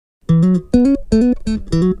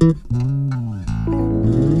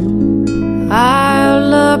I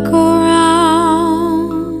look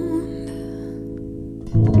around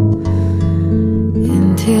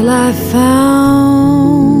until I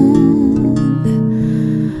found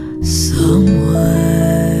someone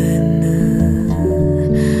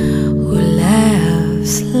who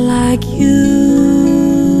laughs like you.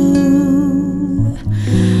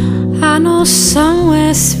 I know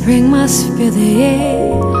somewhere spring must fill the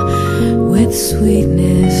air with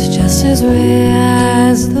sweetness just as rare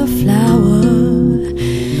as the flower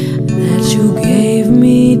that you gave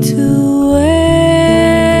me to wear.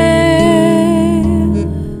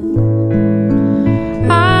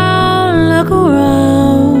 I'll look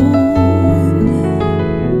around,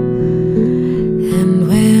 and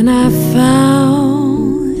when I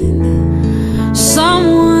found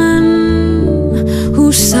someone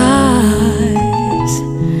who sighs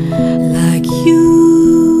like you,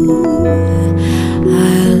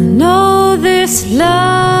 I'll know this love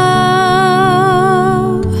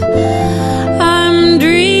I'm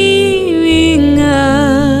dreaming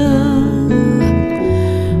of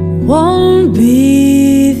won't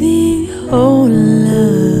be the old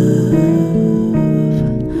love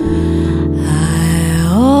I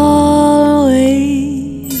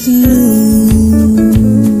always knew.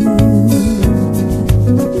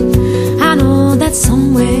 I know that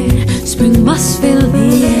somewhere spring must fill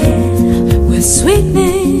the air with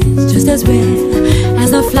sweetness just as rare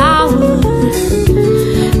as the flower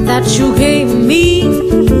that you gave me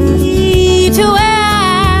to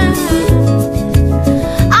wear.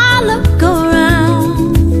 I look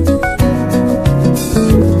around,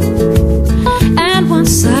 and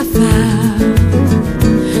once I found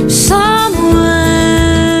someone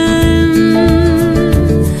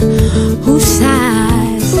who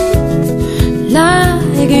sighs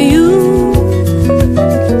like you,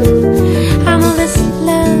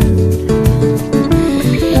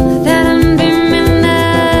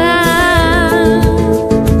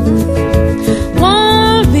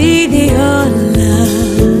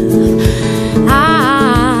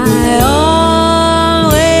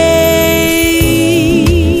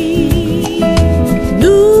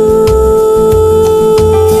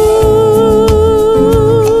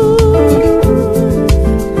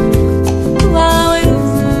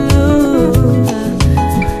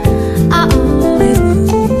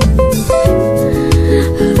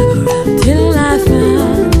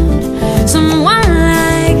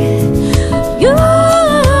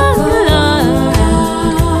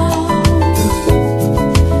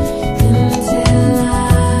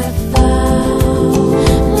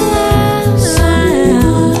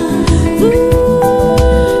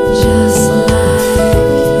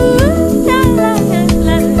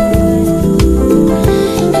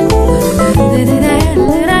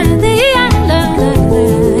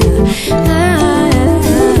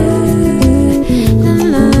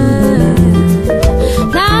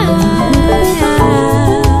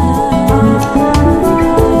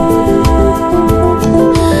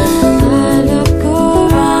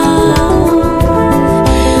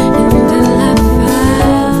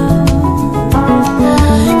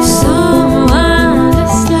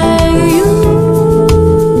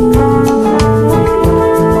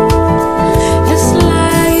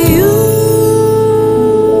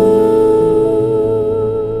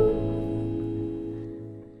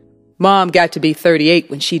 Mom got to be 38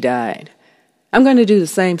 when she died. I'm going to do the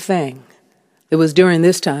same thing. It was during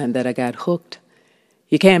this time that I got hooked.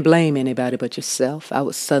 You can't blame anybody but yourself. I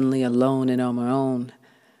was suddenly alone and on my own.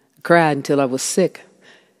 I cried until I was sick.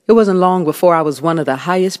 It wasn't long before I was one of the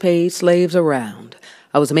highest paid slaves around.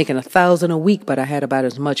 I was making $1,000 a week, but I had about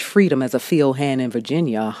as much freedom as a field hand in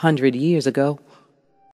Virginia 100 years ago.